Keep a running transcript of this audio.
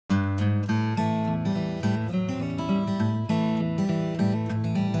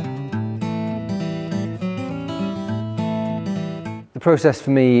process for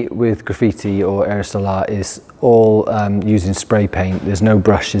me with graffiti or aerosol art is all using spray paint. There's no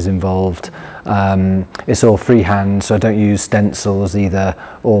brushes involved. It's all freehand, so I don't use stencils either,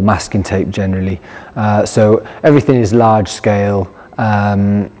 or masking tape generally. So everything is large scale,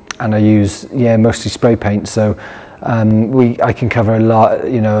 and I use mostly spray paint. So I can cover a lot,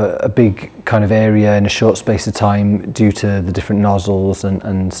 a big kind of area in a short space of time due to the different nozzles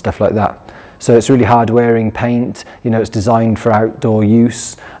and stuff like that. So it's really hard wearing paint, it's designed for outdoor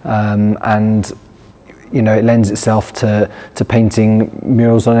use, and it lends itself to painting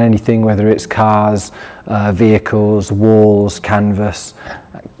murals on anything, whether it's cars, vehicles, walls, canvas,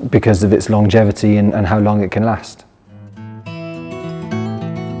 because of its longevity and how long it can last.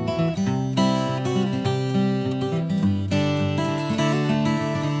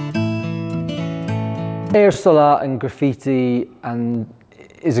 Aerosol art and graffiti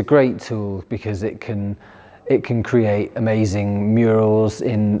is a great tool because it can create amazing murals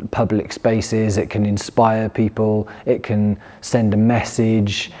in public spaces. It can inspire people. It can send a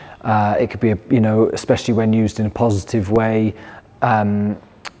message. It could be especially when used in a positive way.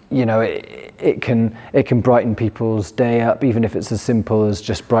 It can brighten people's day up, even if it's as simple as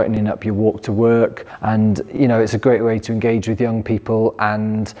just brightening up your walk to work. And it's a great way to engage with young people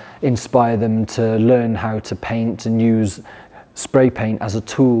and inspire them to learn how to paint and use spray paint as a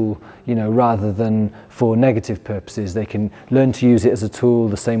tool, rather than for negative purposes. They can learn to use it as a tool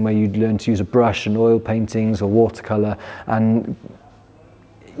the same way you'd learn to use a brush and oil paintings or watercolour, and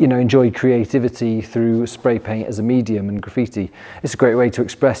enjoy creativity through spray paint as a medium and graffiti. It's a great way to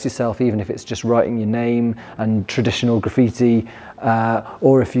express yourself, even if it's just writing your name and traditional graffiti,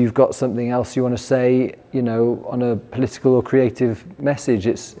 or if you've got something else you want to say, on a political or creative message.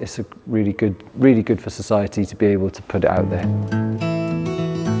 It's a really good for society to be able to put it out there.